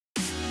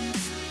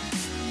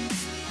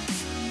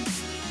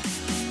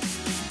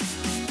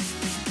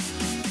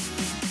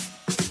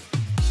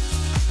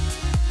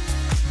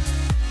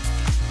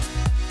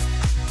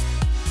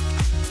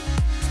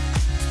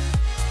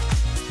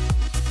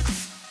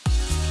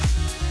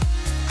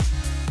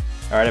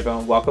All right,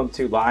 everyone, welcome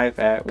to Live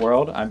at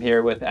World. I'm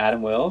here with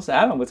Adam Wills.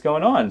 Adam, what's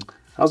going on?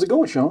 How's it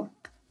going, Sean?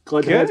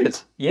 Glad to have you.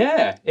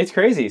 Yeah, it's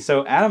crazy.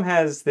 So Adam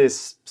has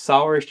this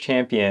Solidworks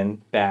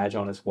champion badge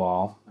on his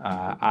wall.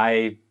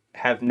 I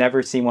have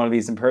never seen one of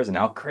these in person.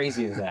 How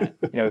crazy is that?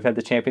 We've had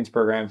the champions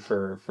program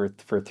for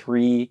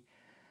three,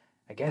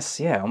 I guess,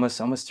 yeah,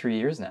 almost 3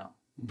 years now.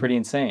 Pretty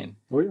insane.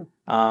 Oh, yeah.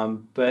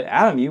 But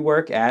Adam, you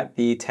work at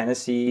the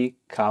Tennessee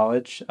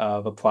College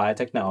of Applied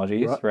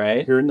Technologies,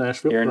 right? Here in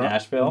Nashville. Here in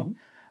Nashville.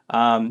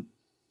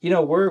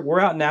 We're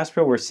out in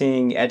Nashville. We're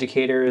seeing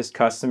educators,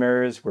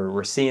 customers.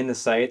 We're seeing the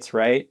sites,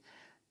 right?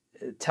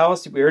 Tell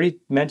us. We already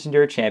mentioned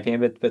you're a champion,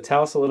 but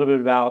tell us a little bit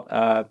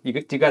about. Do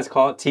you guys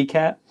call it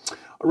TCAT?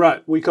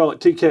 Right. We call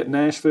it TCAT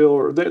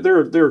Nashville.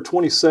 There are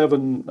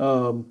 27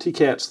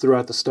 TCATs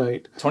throughout the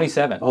state.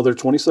 27. Oh, there are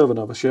 27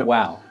 of us. Yeah.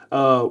 Wow.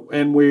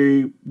 And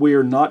we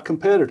are not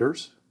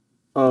competitors.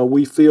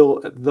 We feel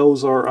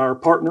those are our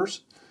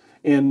partners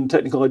in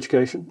technical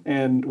education,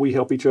 and we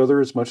help each other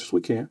as much as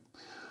we can.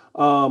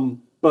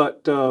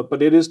 But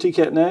it is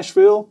TCAT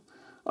Nashville,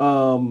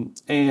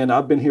 and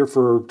I've been here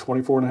for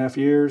 24 and a half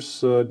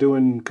years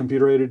doing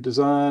computer-aided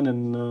design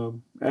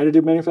and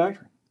additive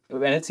manufacturing.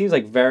 And it seems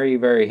like very,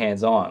 very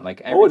hands-on.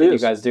 Like everything you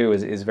guys do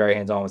is very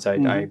hands-on, which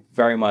I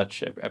very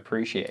much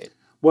appreciate.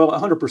 Well,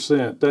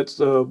 100%. That's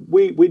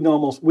we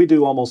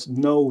do almost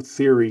no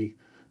theory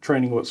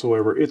training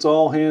whatsoever. It's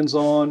all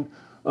hands-on,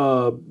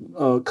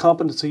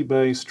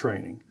 competency-based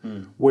training,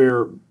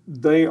 where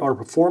they are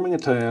performing a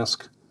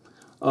task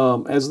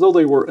as though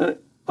they were.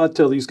 I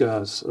tell these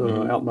guys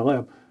out in my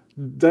lab,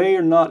 they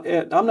are not.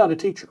 I'm not a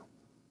teacher.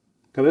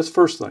 Okay, that's the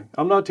first thing.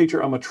 I'm not a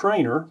teacher. I'm a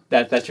trainer.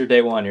 That's your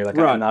day one. You're like,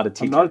 right. I'm not a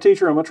teacher. I'm not a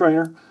teacher. I'm a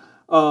trainer.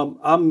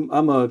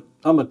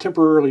 I'm a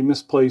temporarily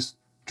misplaced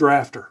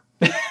drafter.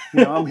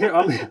 I'm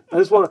here.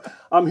 That's what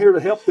I'm here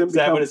to help them. Is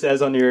that what it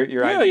says on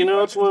your ID? Yeah,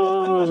 that's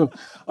what.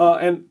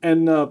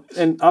 And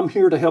I'm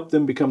here to help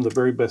them become the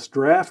very best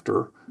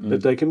drafter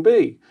that they can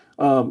be.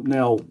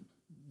 Now,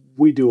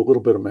 we do a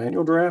little bit of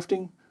manual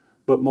drafting,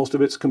 but most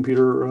of it's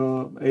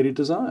computer aided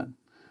design,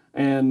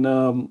 and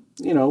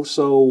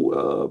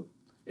so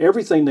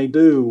everything they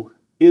do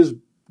is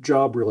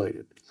job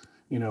related.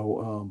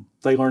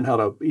 They learn how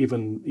to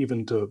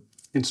even to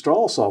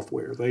install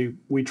software.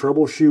 We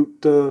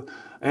troubleshoot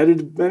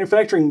additive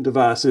manufacturing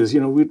devices.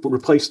 We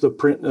replace the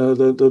print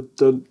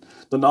the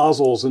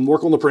nozzles and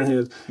work on the print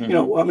heads.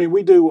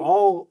 We do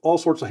all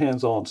sorts of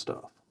hands-on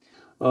stuff.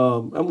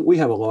 And we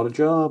have a lot of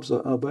jobs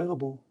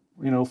available.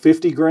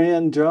 50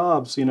 grand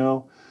jobs.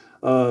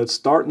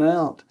 Starting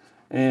out,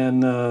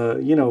 and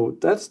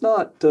that's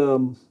not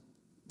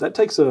that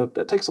takes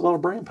a lot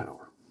of brain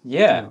power.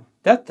 Yeah.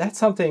 That's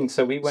something.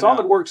 So we went.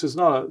 Solidworks is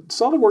not a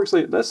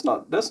Solidworks. That's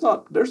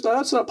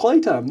not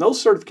playtime.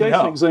 Those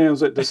certification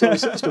exams at the Sony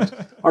Systems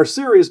are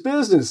serious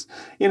business.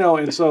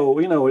 And so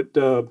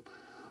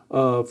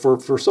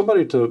for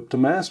somebody to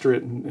master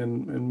it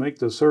and make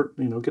the cert,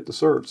 get the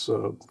certs,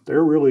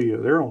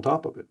 they're on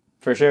top of it.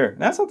 For sure.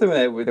 That's something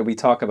that we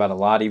talk about a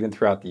lot, even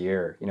throughout the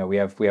year. We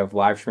have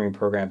live streaming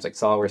programs like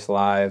Solidworks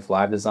Live,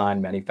 Live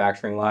Design,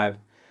 Manufacturing Live.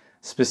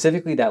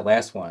 Specifically that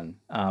last one,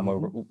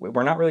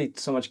 we're not really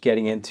so much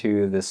getting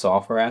into the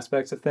software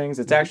aspects of things.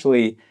 It's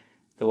actually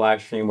the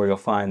live stream where you'll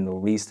find the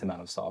least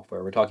amount of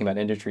software. We're talking about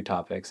industry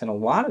topics, and a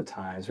lot of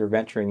times we're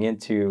venturing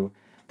into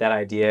that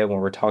idea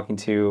when we're talking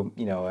to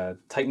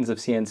titans of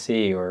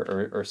CNC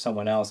or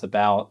someone else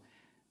about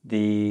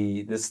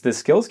the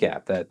skills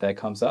gap that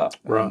comes up,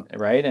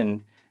 right?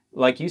 And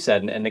like you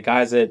said, and the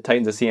guys at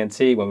Titans of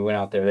CNC, when we went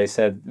out there, they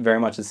said very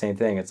much the same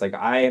thing. It's like,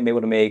 I am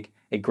able to make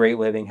a great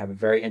living, have a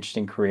very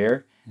interesting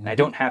career, and I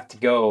don't have to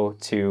go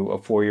to a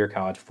four-year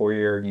college,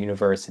 four-year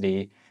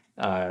university,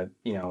 like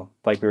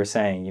we were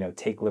saying,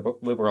 take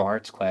liberal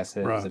arts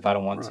classes if I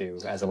don't want to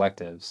as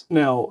electives.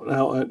 Now,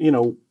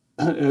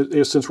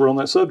 since we're on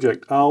that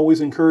subject, I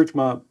always encourage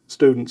my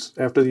students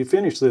after they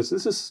finish this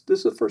is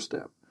the first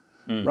step,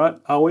 right?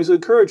 I always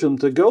encourage them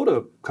to go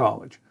to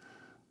college.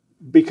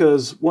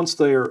 Because once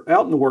they're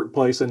out in the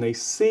workplace and they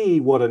see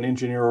what an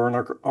engineer or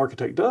an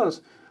architect does,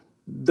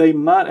 they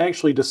might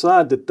actually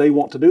decide that they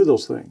want to do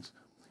those things.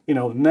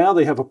 Now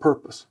they have a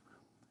purpose.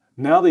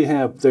 Now they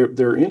have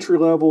their entry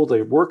level,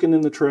 they're working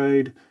in the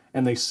trade,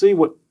 and they see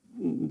what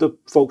the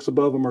folks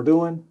above them are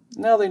doing.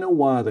 Now they know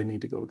why they need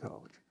to go to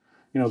college.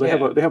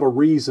 They have a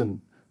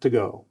reason to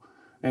go.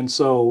 And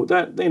so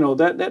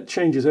that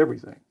changes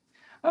everything.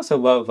 I also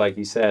love, like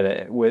you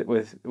said,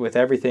 with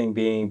everything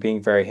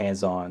being very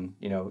hands-on,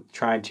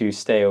 trying to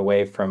stay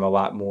away from a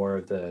lot more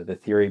of the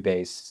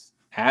theory-based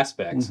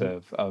aspects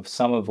of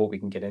some of what we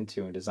can get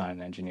into in design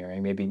and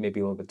engineering, maybe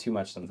a little bit too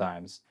much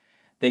sometimes.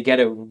 They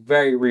get a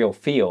very real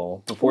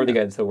feel before they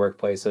get into the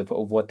workplace of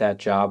what that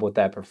job, what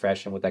that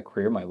profession, what that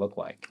career might look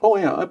like. Oh,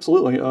 yeah,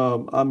 absolutely.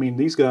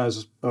 These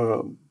guys,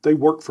 they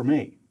work for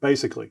me,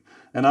 basically.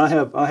 And I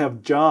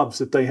have jobs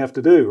that they have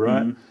to do,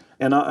 right?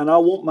 And I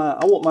want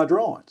my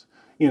drawings.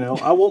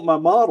 I want my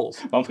models.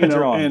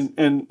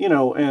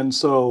 And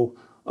so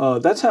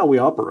that's how we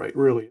operate,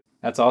 really.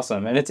 That's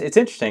awesome, and it's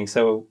interesting.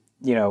 So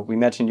you know, we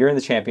mentioned you're in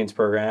the Champions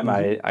program.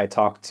 I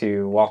talked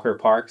to Walker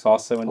Parks,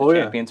 also in the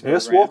Champions program.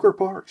 Yes, Walker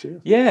Parks, yeah.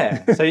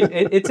 Yeah, so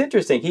it's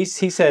interesting. He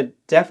said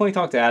definitely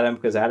talk to Adam,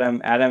 because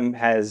Adam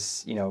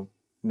has, you know,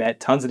 met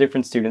tons of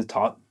different students,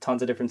 taught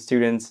tons of different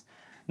students,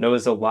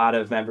 knows a lot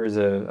of members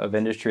of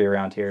industry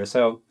around here.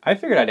 So I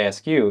figured I'd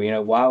ask you, you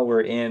know, while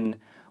we're in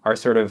our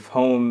sort of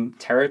home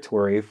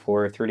territory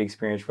for 3D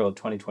Experience World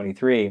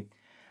 2023,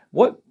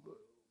 what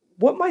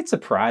might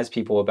surprise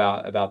people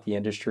about the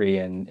industry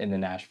in the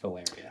Nashville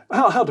area?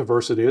 How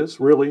diverse it is,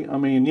 really. I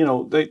mean, you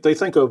know, they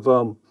think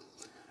of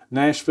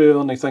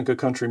Nashville and they think of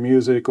country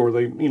music, or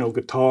they, you know,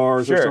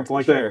 guitars or something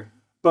like that.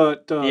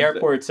 But the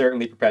airport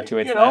certainly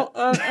perpetuates you know,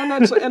 that.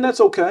 and that's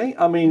okay.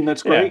 I mean,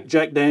 that's great. Yeah.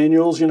 Jack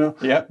Daniels, you know.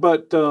 Yeah.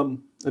 But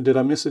did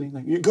I miss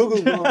anything?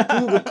 Google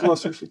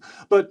clusters.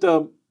 But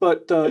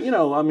you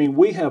know, I mean,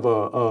 we have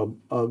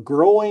a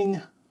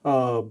growing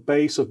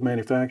base of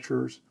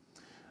manufacturers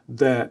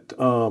that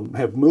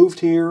have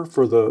moved here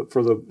for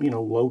the you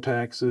know, low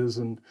taxes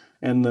and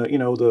the, you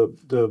know,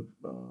 the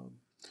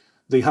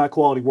high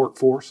quality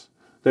workforce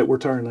that we're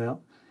turning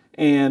out.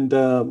 And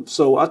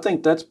so I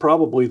think that's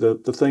probably the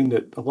thing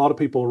that a lot of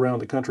people around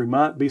the country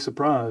might be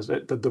surprised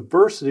at, the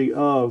diversity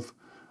of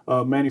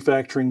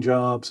manufacturing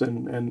jobs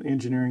and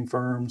engineering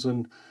firms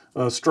and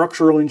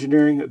structural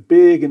engineering,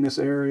 big in this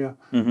area,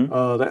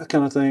 that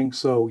kind of thing.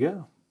 So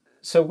yeah.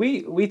 So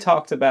we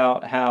talked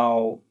about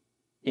how,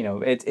 you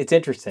know, it's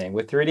interesting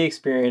with 3D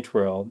Experience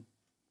World.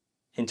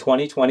 In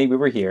 2020 we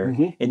were here.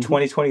 In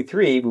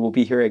 2023 we will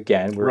be here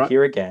again. We're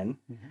here again.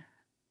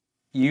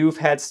 You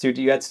had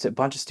a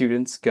bunch of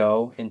students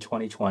go in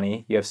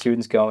 2020. You have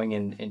students going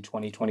in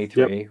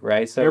 2023,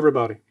 right? So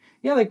everybody.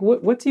 Yeah, like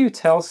what do you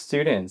tell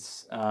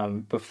students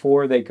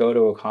before they go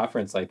to a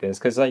conference like this?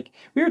 Because like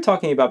we were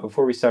talking about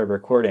before we started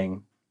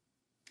recording,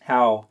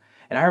 how,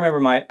 and I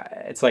remember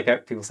it's like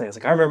people say, it's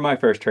like, I remember my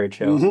first trade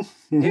show.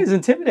 It was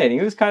intimidating.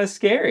 It was kind of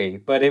scary,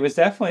 but it was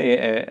definitely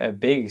a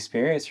big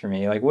experience for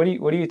me. Like, what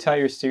do you tell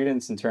your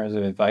students in terms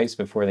of advice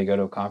before they go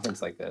to a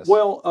conference like this?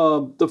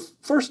 Well,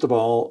 first of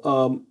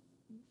all,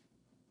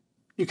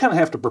 you kind of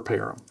have to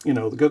prepare them. You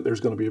know, there's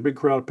going to be a big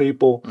crowd of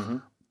people.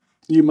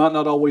 You might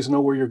not always know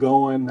where you're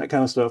going, that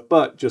kind of stuff,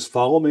 but just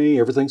follow me.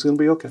 Everything's going to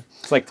be okay.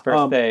 It's like the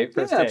first day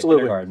of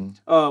kindergarten.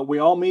 We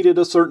all meet at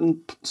a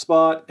certain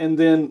spot, and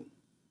then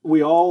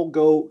we all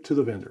go to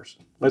the vendors.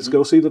 Let's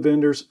go see the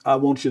vendors. I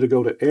want you to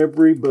go to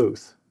every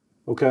booth,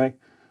 okay?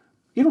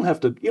 You don't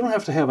have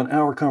to have an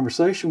hour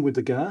conversation with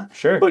the guy.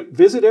 Sure. But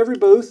visit every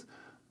booth,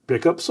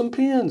 pick up some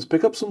pins,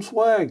 pick up some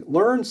swag,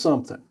 learn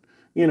something.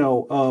 You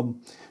know,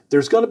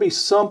 there's going to be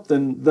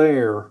something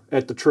there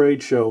at the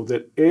trade show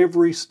that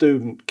every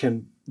student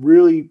can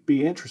really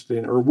be interested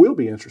in, or will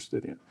be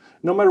interested in,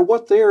 no matter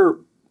what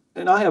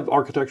and I have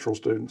architectural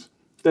students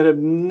that have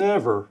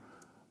never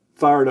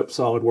fired up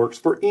SolidWorks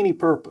for any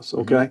purpose,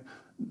 okay?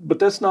 But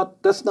that's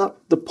not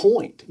the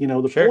point. You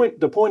know,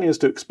 the point is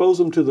to expose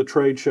them to the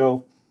trade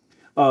show.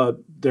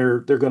 They're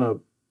going to,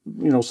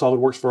 you know,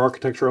 SolidWorks for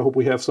Architecture. I hope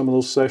we have some of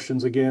those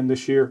sessions again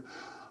this year.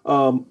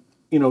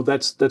 You know,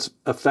 that's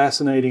a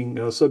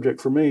fascinating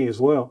subject for me as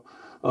well,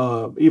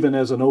 even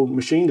as an old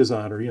machine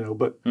designer, you know.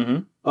 But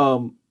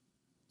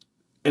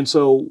and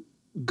so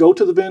go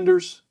to the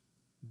vendors,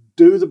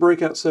 do the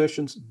breakout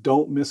sessions,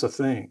 don't miss a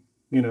thing.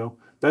 You know,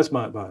 that's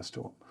my advice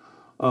to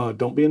them.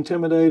 Don't be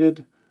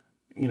intimidated.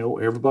 You know,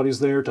 everybody's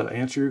there to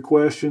answer your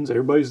questions.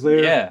 Everybody's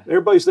there. Yeah.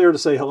 Everybody's there to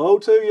say hello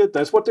to you.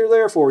 That's what they're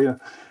there for, you.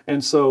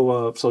 And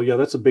so yeah,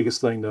 that's the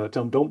biggest thing to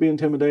tell them. Don't be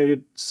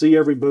intimidated. See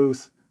every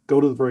booth. Go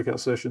to the breakout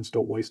sessions.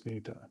 Don't waste any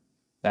time.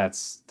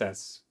 That's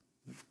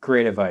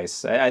great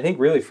advice. I think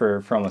really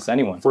for almost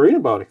anyone. For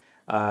anybody.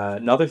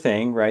 Another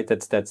thing, right,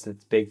 that's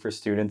big for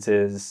students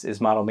is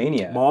Model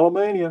Mania. Model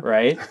Mania.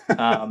 Right?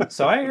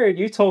 So I heard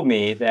you told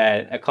me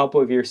that a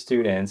couple of your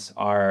students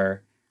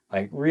are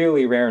like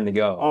really raring to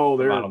go. Oh,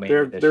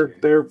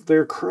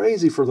 they're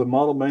crazy for the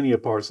Model Mania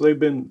parts. They've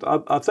been,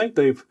 I think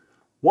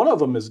one of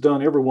them has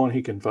done every one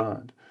he can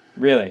find.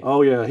 Really?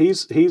 Oh yeah,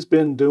 he's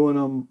been doing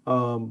them,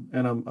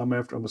 and I'm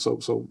after him.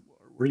 So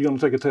were you going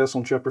to take a test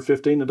on chapter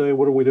 15 today?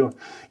 What are we doing?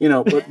 You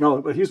know,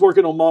 but he's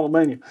working on Model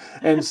Mania,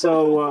 and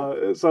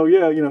so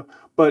yeah, you know,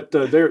 but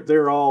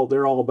they're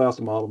all about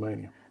the Model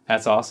Mania.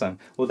 That's awesome.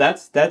 Well,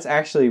 that's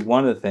actually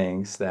one of the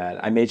things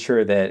that I made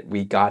sure that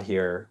we got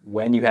here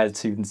when you had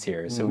students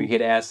here, so we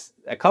could ask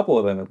a couple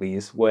of them at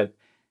least what,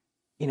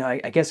 you know,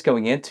 I guess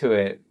going into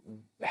it,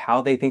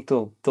 how they think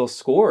they'll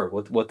score,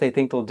 what they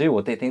think they'll do,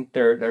 what they think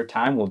their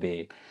time will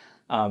be.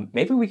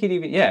 Maybe we could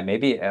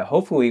even,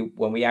 hopefully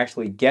when we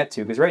actually get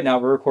to, because right now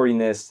we're recording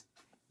this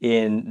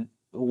in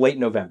late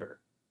November.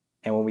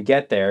 And when we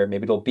get there,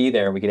 maybe they'll be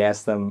there. We could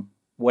ask them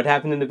what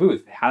happened in the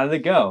booth. How did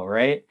it go,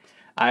 right?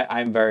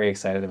 I'm very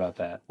excited about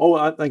that. Oh,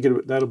 I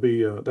think that'll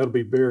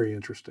be very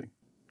interesting.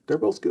 They're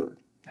both good.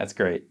 That's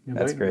great. You know,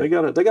 that's great.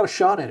 They got a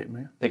shot at it,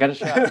 man. They got a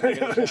shot.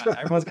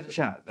 Everyone's got a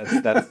shot.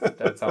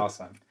 That's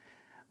awesome.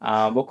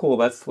 Well, cool.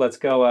 Let's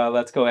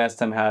go ask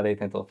them how they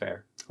think they'll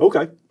fare.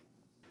 Okay.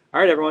 All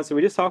right, everyone. So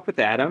we just talked with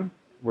Adam.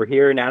 we're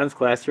here in Adam's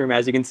classroom.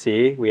 As you can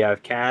see, we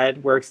have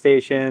CAD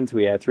workstations,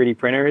 we have 3D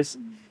printers,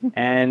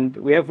 and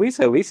we have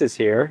Lisa. Lisa's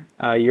here.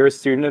 You're a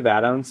student of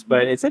Adam's,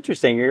 but it's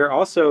interesting.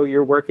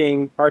 You're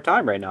working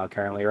part-time right now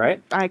currently,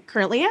 right? I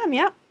currently am,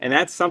 yeah. And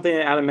that's something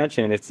that Adam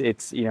mentioned. It's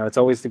it's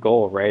always the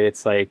goal, right?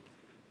 It's like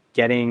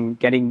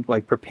getting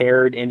like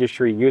prepared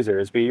industry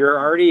users, but you're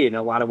already in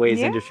a lot of ways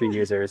industry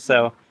users.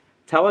 So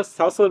tell us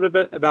a little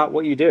bit about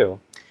what you do.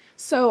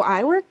 So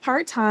I work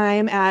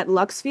part-time at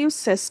LuxView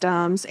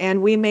Systems,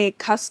 and we make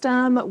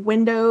custom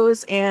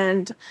windows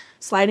and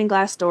sliding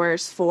glass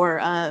doors for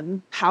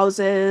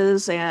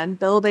houses and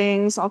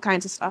buildings, all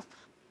kinds of stuff.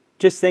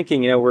 Just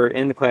thinking, we're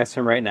in the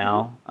classroom right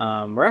now.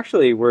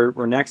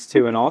 We're next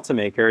to an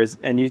Ultimaker,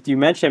 and you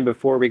mentioned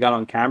before we got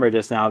on camera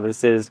just now,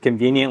 this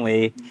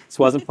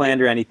wasn't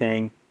planned or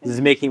anything. This is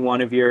making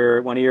one of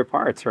your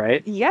parts,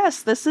 right?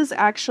 Yes, this is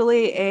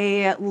actually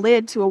a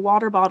lid to a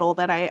water bottle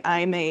that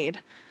I made.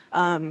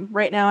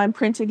 Right now I'm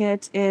printing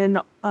it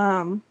in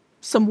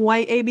some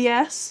white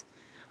ABS,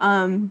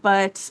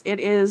 but it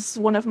is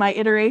one of my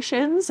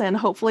iterations, and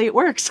hopefully it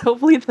works.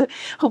 Hopefully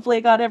I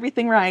got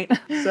everything right.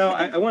 So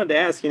I wanted to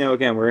ask,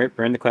 again, we're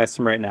in the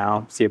classroom right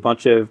now. See a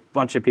bunch of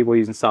people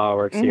using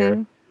SolidWorks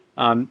here.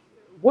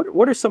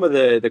 What are some of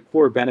the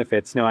core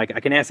benefits? I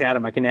can ask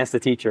Adam, I can ask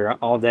the teacher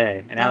all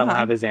day, and Adam will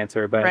have his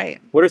answer. But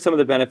what are some of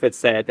the benefits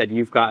that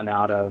you've gotten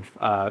out of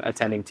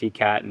attending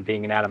TCAT and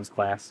being in Adam's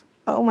class?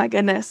 Oh my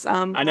goodness.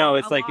 I know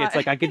it's like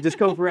I could just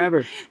go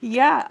forever.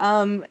 Yeah.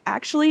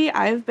 Actually,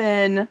 I've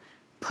been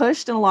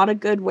pushed in a lot of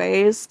good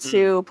ways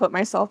to put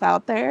myself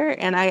out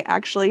there, and I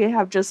actually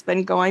have just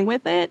been going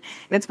with it,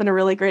 and it's been a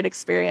really great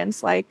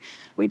experience. Like,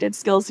 we did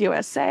Skills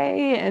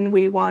USA, and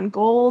we won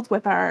gold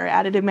with our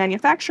additive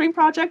manufacturing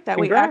project that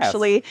we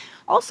actually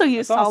also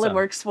use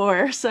SolidWorks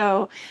for.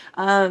 So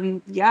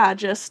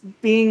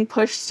just being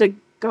pushed to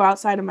go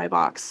outside of my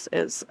box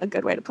is a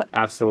good way to put it.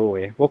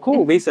 Absolutely. Well,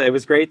 cool, Lisa. It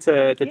was great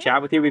to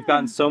chat with you. We've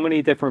gotten so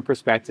many different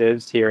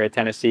perspectives here at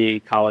Tennessee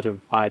College of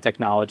Applied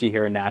Technology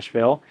here in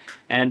Nashville.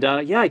 And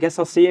I guess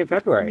I'll see you in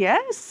February.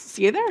 Yes,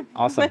 see you there.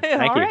 Awesome. Thank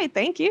you. All right,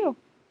 thank you.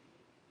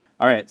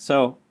 All right,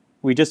 so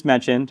we just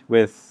mentioned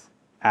with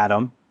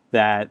Adam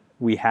that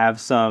we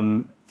have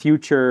some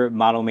future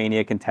Model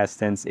Mania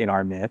contestants in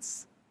our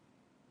midst,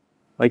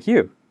 like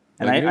you.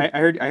 And I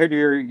heard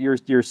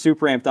you're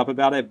super amped up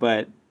about it,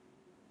 but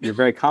you're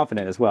very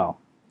confident as well.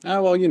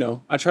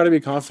 Well, I try to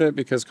be confident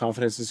because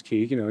confidence is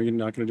key. You're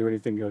not going to do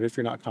anything good if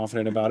you're not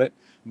confident about it.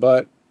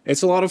 But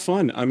it's a lot of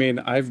fun. I mean,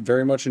 I've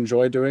very much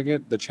enjoyed doing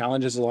it. The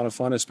challenge is a lot of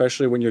fun,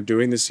 especially when you're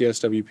doing the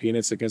CSWP and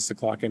it's against the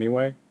clock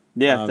anyway.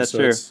 Yeah, that's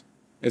true.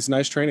 It's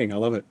nice training. I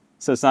love it.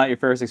 So it's not your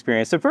first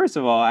experience. So first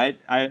of all,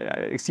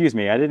 excuse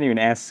me, I didn't even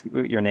ask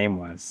what your name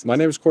was. My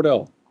name is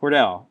Cordell.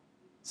 Cordell.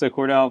 So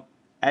Cordell,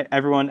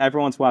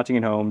 everyone's watching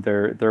at home.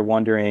 They're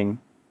wondering,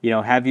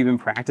 have you been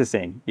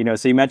practicing?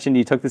 So you mentioned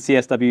you took the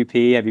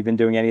CSWP. Have you been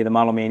doing any of the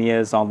Model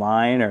Manias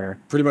online or?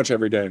 Pretty much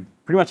every day.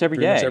 Pretty much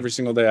every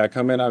single day. I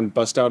come in, I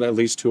bust out at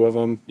least 2 of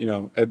them.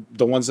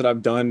 The ones that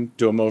I've done,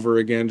 do them over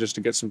again just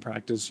to get some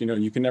practice.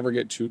 You can never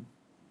get too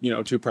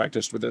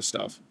practiced with this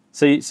stuff.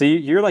 So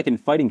you're like in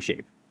fighting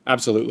shape.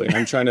 Absolutely.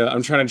 I'm trying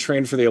to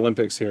train for the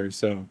Olympics here.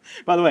 So,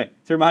 by the way,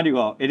 to remind you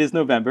all, it is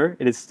November.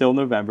 It is still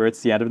November.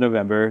 It's the end of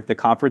November. The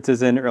conference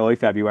is in early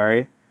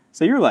February.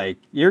 So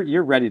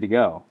you're ready to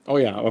go. Oh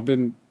yeah,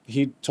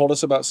 he told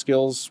us about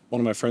skills. One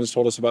of my friends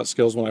told us about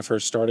skills when I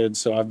first started.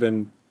 So I've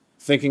been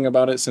thinking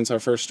about it since I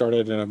first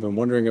started, and I've been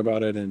wondering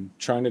about it and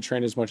trying to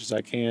train as much as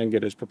I can,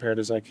 get as prepared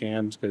as I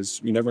can,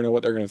 because you never know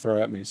what they're going to throw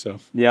at me. So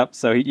yep.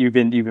 So you've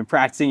been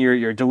practicing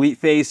your delete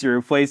face, your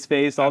replace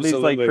face, all these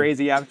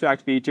crazy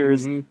abstract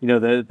features.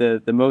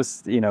 The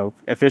most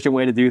efficient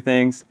way to do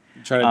things.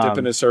 Trying to dip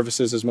into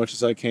surfaces as much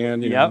as I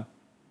can. Yep.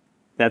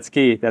 That's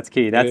key.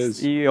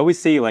 You always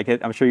see,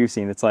 I'm sure you've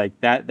seen, it's like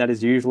that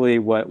is usually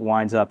what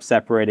winds up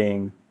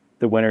separating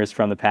the winners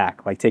from the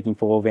pack, like taking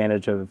full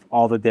advantage of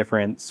all the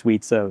different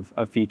suites of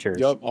features.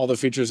 Yep, all the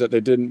features that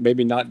they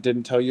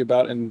didn't tell you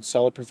about in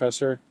Solid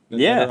Professor. And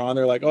later on,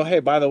 they're like, oh,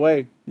 hey, by the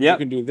way, you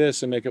can do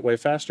this and make it way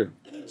faster.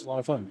 It's a lot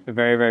of fun.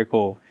 Very, very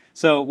cool.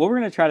 So what we're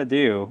going to try to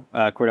do,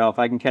 Cordell, if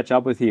I can catch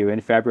up with you in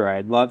February,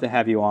 I'd love to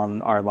have you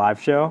on our live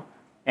show.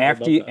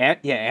 After you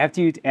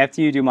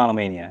do Model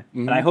Mania,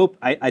 and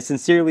I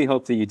sincerely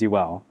hope that you do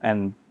well,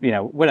 and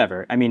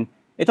whatever. I mean,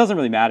 it doesn't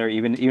really matter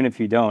even if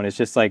you don't. It's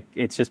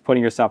just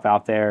putting yourself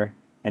out there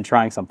and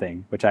trying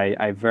something, which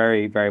I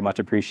very, very much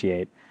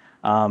appreciate.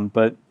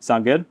 But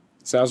sound good?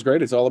 Sounds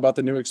great. It's all about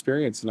the new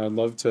experience, and I'd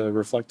love to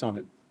reflect on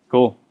it.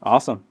 Cool,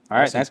 awesome. All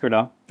right, thanks,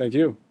 Cordell. Thank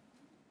you.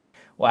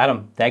 Well,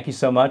 Adam, thank you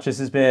so much. This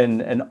has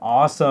been an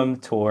awesome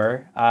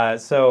tour.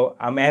 So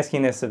I'm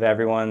asking this of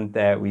everyone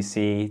that we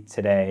see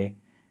today.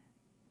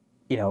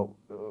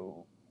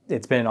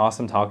 It's been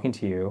awesome talking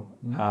to you,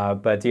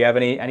 but do you have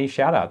any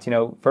shout outs?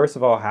 First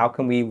of all, how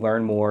can we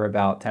learn more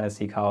about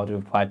Tennessee College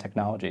of Applied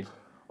Technology?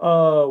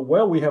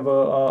 Well, we have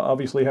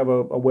obviously have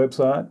a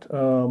website.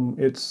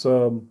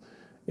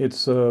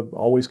 It's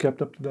always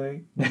kept up to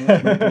date.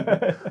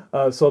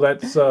 So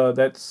that's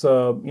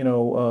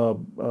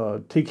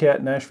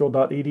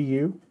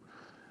tcatnashville.edu.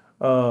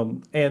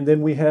 And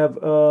then we have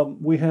a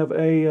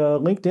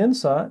LinkedIn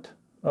site.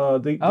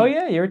 Oh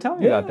yeah, you were telling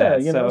me about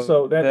that.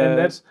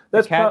 That's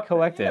the CAD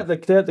Collective.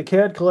 Yeah, the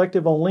CAD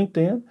Collective on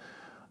LinkedIn.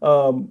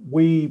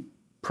 We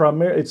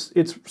primarily it's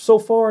so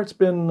far it's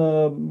been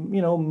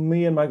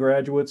me and my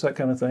graduates, that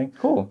kind of thing.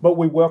 Cool. But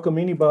we welcome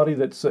anybody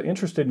that's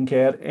interested in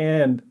CAD,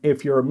 and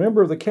if you're a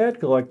member of the CAD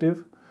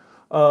Collective,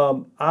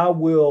 I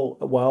will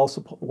while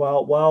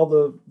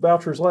the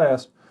vouchers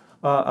last,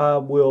 I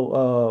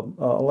will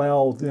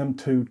allow them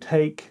to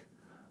take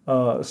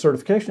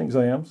certification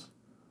exams.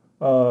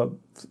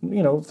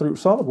 Through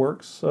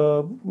Solidworks,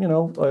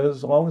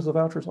 as long as the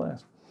vouchers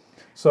last.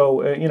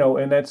 So,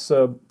 and that's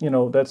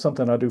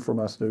something I do for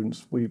my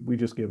students. We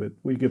just give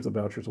the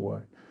vouchers away.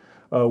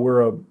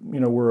 We're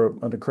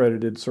an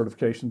accredited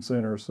certification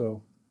center,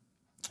 so,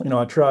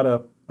 I try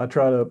to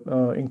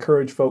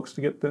encourage folks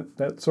to get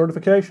that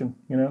certification.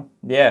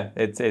 Yeah,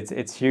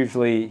 it's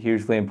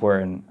hugely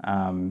important.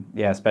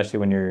 Especially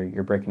when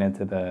you're breaking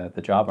into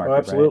the job market. Oh,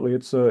 absolutely,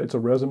 right? It's a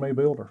resume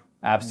builder.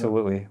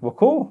 Absolutely. Well,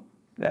 cool.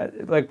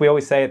 Like we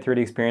always say at 3D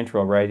Experience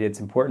World, right?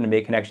 It's important to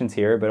make connections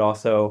here, but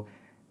also,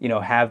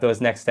 have those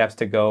next steps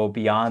to go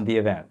beyond the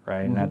event,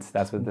 right? And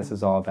that's what this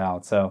is all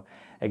about. So,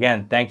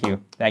 again, thank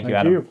you,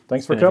 Adam.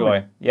 Thanks for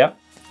coming. Yep.